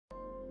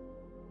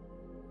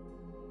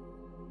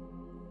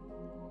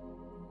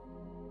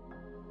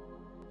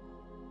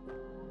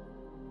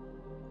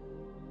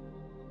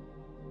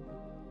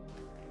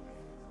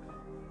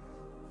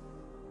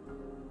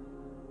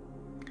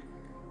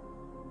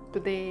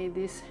Today,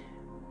 this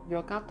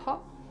yoga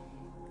talk,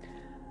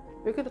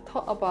 we're going to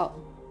talk about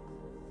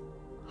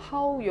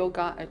how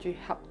yoga actually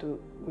helps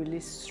to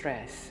release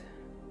stress.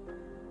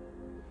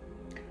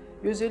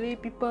 Usually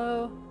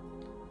people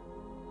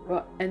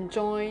will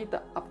enjoy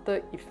the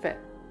after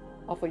effect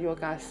of a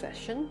yoga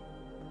session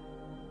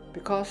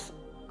because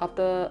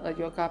after a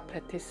yoga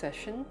practice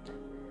session,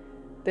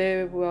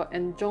 they will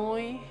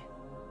enjoy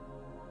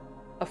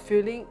a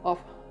feeling of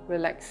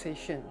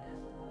relaxation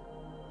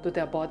to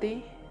their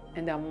body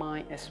and their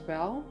mind as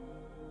well.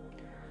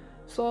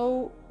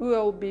 So we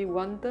will be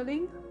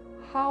wondering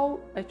how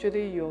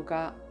actually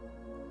yoga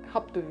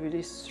helps to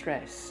release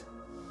stress.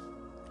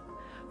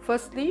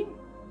 Firstly,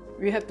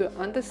 we have to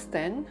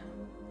understand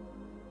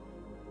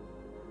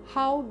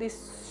how this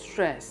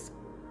stress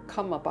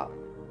come about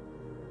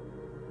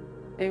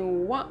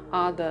and what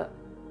are the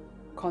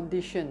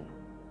conditions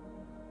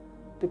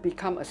to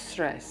become a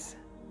stress.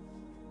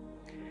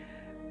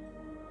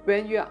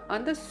 When you are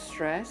under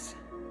stress,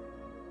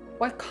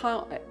 what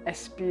kind of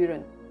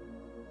experience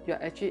you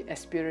are actually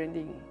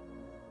experiencing?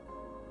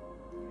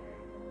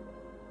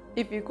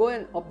 If you go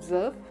and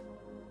observe,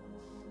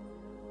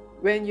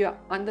 when you are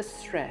under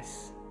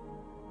stress,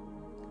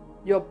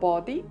 your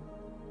body,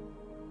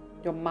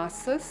 your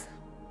muscles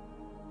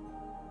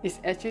is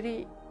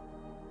actually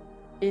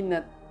in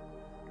a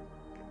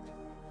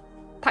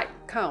tight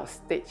kind of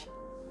stage.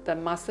 The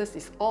muscles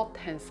is all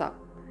tense up.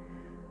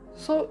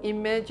 So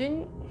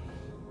imagine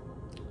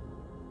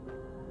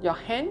your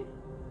hand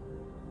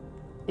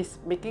is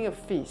making a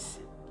fist.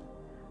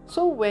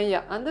 So when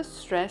you're under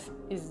stress,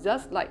 it's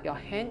just like your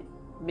hand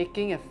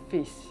making a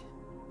fist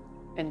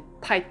and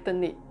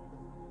tighten it,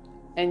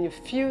 and you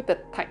feel the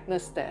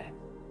tightness there,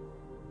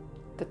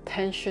 the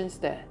tensions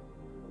there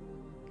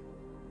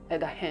at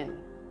the hand.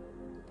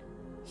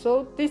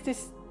 So this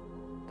is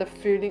the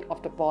feeling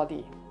of the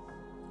body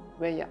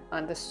when you're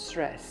under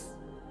stress.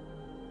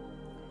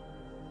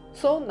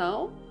 So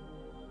now,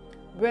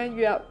 when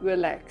you are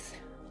relaxed,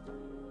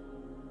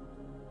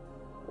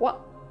 what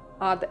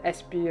are the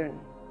experience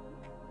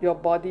your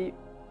body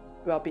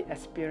will be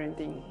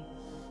experiencing?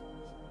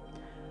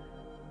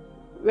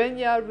 When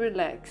you are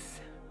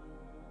relaxed,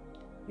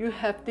 you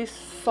have this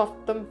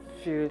softened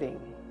feeling.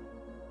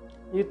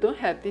 You don't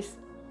have this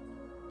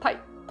tight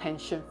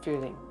tension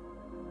feeling.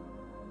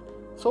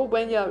 So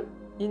when you are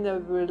in a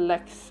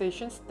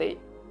relaxation state,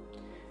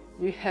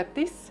 you have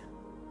this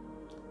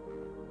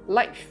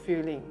light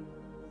feeling.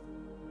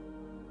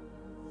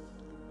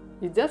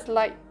 It's just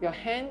like your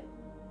hand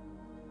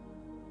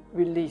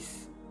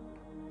release.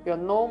 You're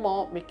no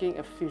more making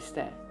a fist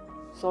there.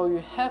 So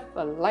you have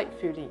a light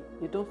feeling.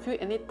 You don't feel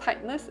any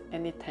tightness,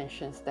 any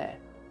tensions there.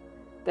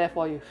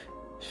 Therefore you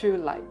feel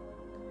light.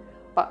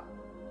 But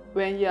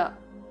when you're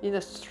in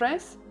a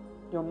stress,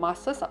 your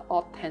muscles are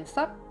all tense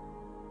up.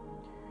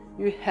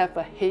 You have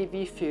a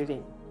heavy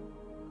feeling.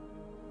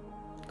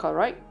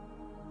 Correct?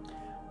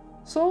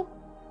 So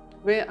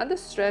when you're under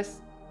stress,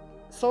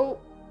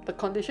 so the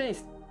condition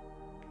is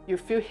you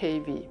feel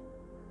heavy,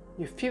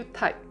 you feel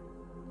tight,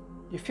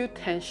 you feel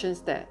tensions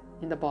there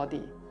in the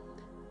body.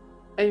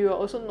 And you will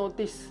also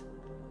notice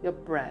your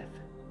breath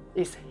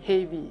is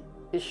heavy,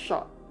 is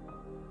short.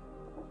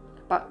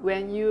 But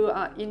when you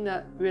are in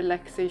a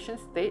relaxation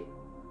state,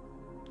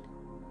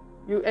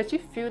 you actually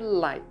feel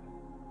light.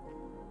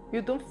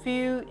 You don't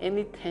feel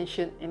any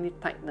tension, any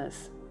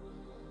tightness.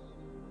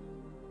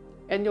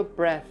 And your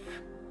breath,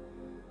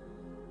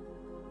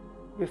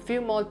 you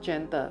feel more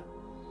gentle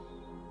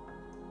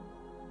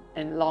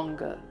and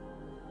longer.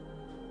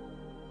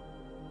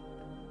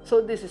 So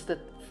this is the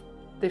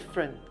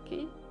difference,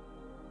 okay?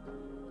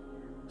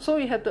 So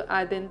you have to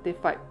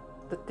identify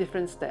the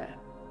difference there.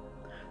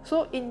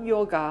 So in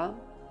yoga,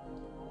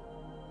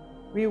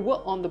 we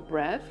work on the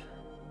breath,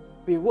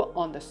 we work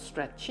on the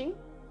stretching.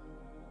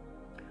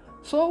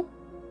 So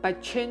by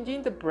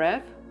changing the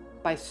breath,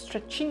 by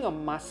stretching your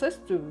muscles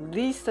to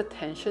release the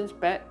tensions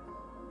back,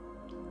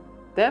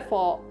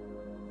 therefore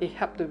it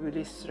helps to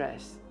release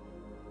stress.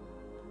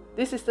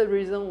 This is the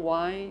reason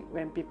why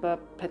when people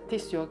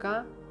practice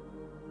yoga,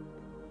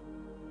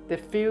 they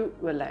feel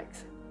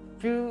relaxed,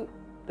 feel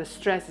the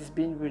stress is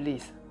being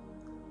released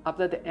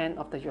after the end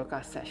of the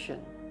yoga session.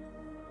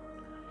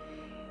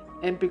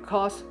 And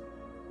because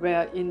we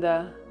are in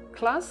the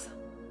class,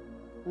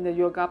 in the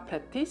yoga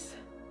practice,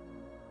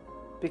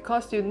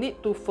 because you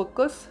need to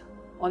focus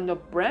on your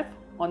breath,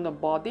 on your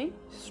body,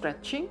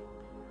 stretching,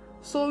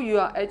 so you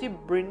are actually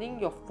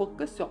bringing your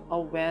focus, your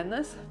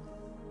awareness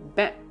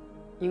back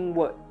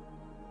inward,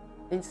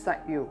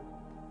 inside you.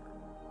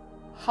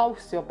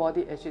 How's your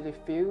body actually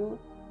feel?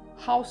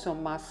 How's your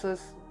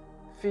muscles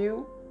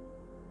feel?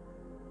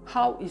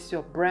 How is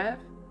your breath?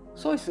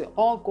 So it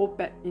all go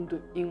back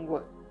into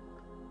inward.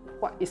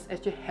 What is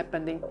actually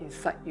happening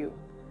inside you?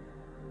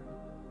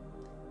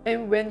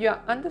 And when you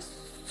are under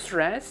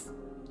stress,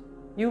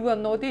 you will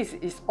notice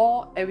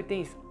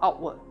everything is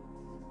outward,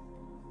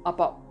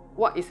 about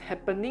what is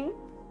happening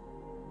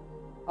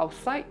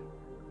outside,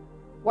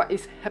 what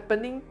is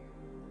happening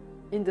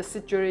in the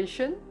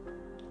situation.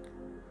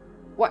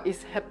 what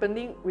is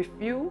happening with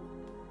you.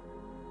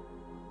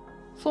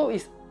 So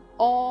it's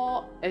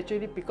all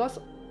actually because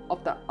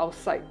of the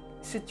outside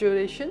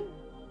situation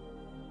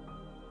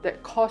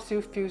that cause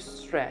you feel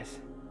stress,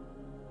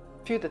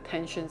 feel the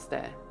tensions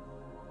there.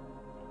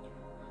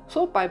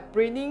 So by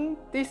bringing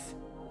this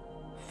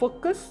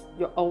focus,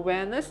 your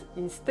awareness,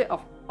 instead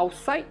of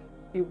outside,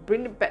 you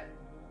bring it back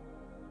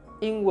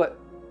inward,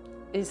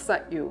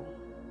 inside you.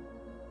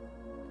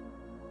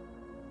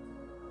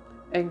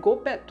 And go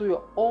back to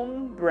your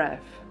own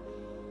breath.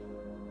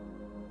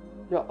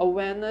 Your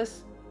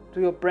awareness to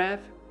your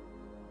breath,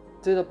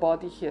 to the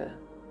body here.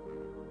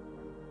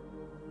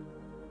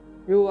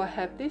 You will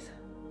have this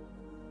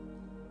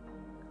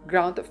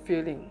grounded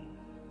feeling.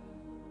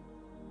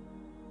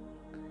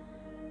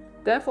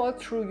 Therefore,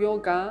 through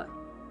yoga,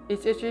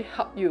 it actually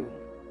helps you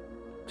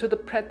to the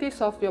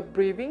practice of your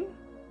breathing,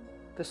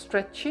 the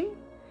stretching.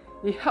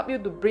 It helps you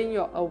to bring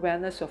your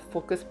awareness, your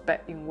focus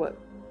back inward.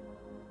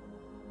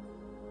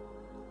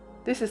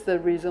 This is the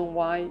reason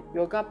why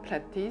yoga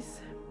practice,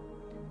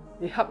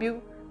 it helps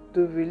you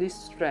to release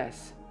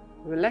stress,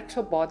 relax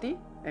your body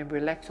and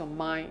relax your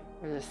mind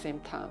at the same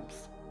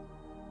times.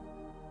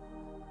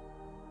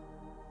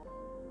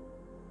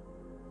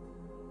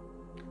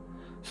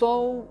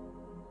 So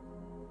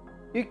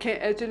you can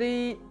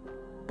actually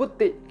put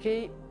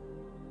it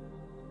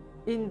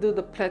into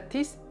the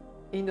practice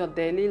in your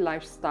daily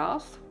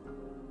lifestyles.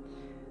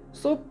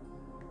 So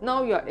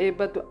now you are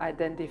able to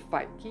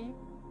identify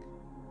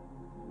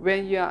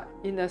when you are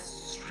in a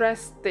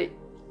stress state,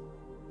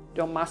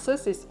 your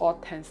muscles is all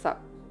tense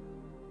up,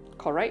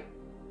 correct?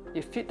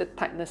 You feel the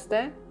tightness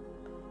there,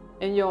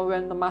 and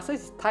when the muscle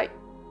is tight,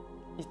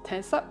 it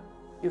tense up,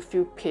 you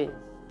feel pain.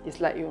 It's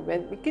like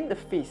when making the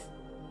fist,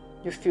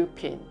 you feel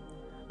pain.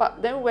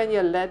 But then when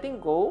you're letting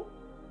go,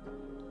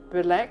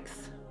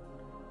 relax,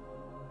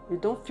 you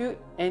don't feel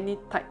any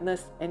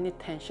tightness, any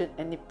tension,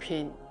 any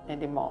pain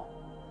anymore.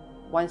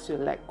 Once you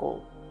let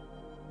go,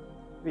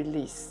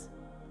 release.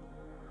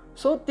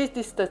 So this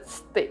is the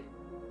state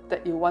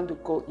that you want to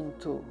go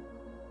into.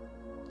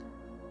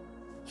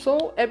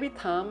 So every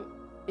time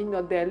in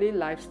your daily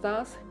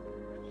lifestyles,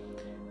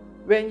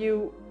 when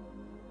you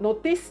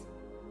notice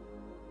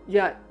you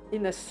are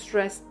in a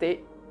stress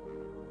state,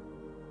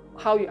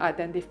 how you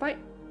identify?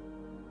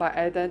 By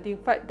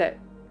identifying that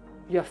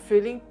you're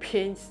feeling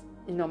pains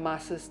in your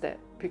muscles there,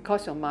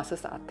 because your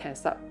muscles are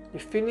tense up.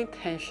 You're feeling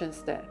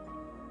tensions there.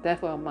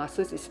 Therefore, your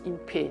muscles is in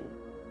pain.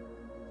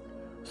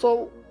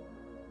 So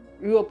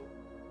you will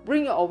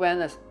bring your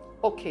awareness,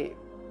 okay,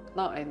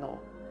 now I know.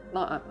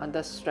 Now I'm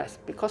under stress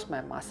because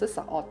my muscles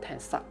are all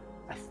tense up.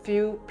 I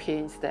feel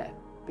pains there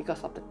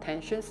because of the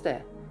tensions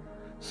there.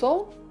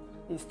 So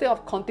instead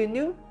of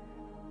continue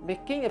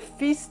making a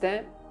fist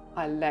there,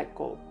 I let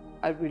go.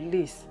 I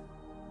release.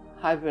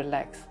 I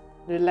relax.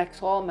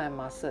 Relax all my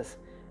muscles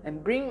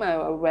and bring my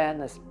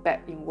awareness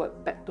back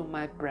inward, back to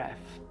my breath.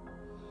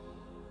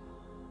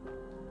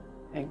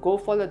 And go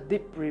for the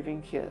deep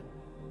breathing here.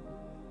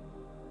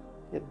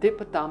 The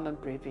deep abdominal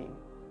breathing.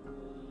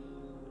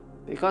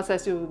 Because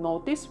as you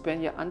notice,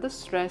 when you're under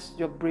stress,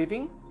 your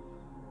breathing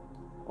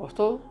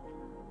also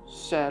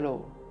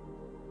shallow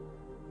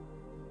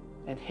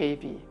and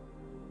heavy.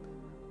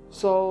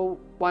 So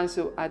once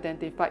you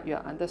identify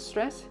you're under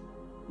stress,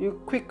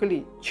 you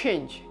quickly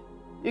change.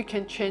 You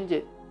can change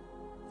it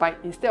by,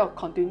 instead of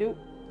continue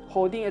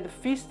holding at the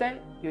fist there,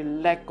 you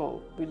let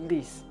go,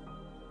 release.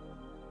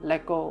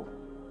 Let go,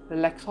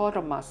 relax all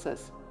the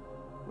muscles.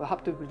 Will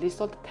help to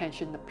release all the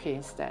tension, the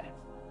pains there.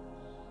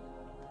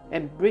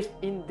 And breathe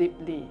in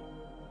deeply.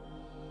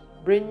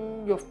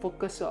 Bring your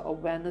focus, your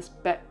awareness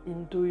back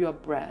into your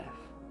breath.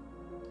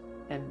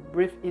 And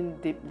breathe in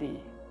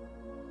deeply.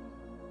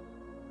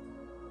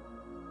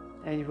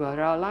 And you will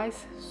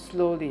realize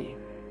slowly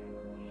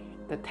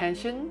the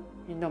tension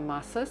in your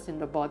muscles, in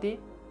the body,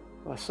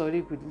 will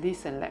slowly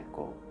release and let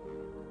go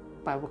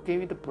by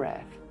working with the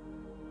breath,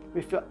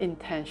 with your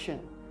intention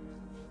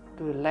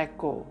to let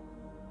go,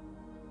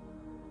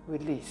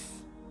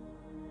 release,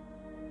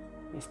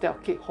 instead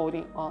of keep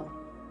holding on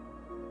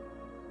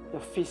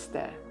your fist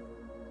there.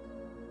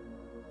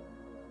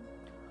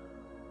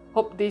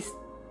 Hope this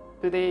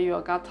today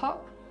yoga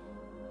talk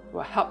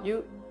will help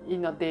you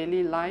in your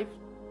daily life.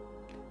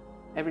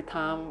 Every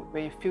time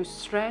when you feel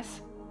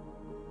stressed,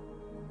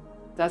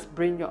 just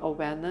bring your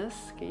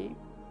awareness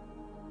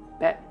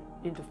back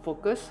into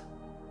focus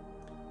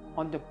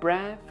on the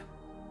breath,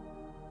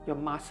 your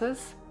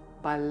muscles,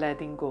 by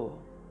letting go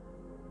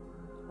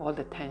all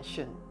the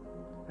tension.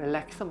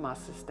 Relax the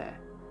muscles there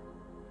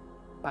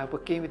by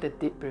working with the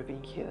deep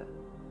breathing here.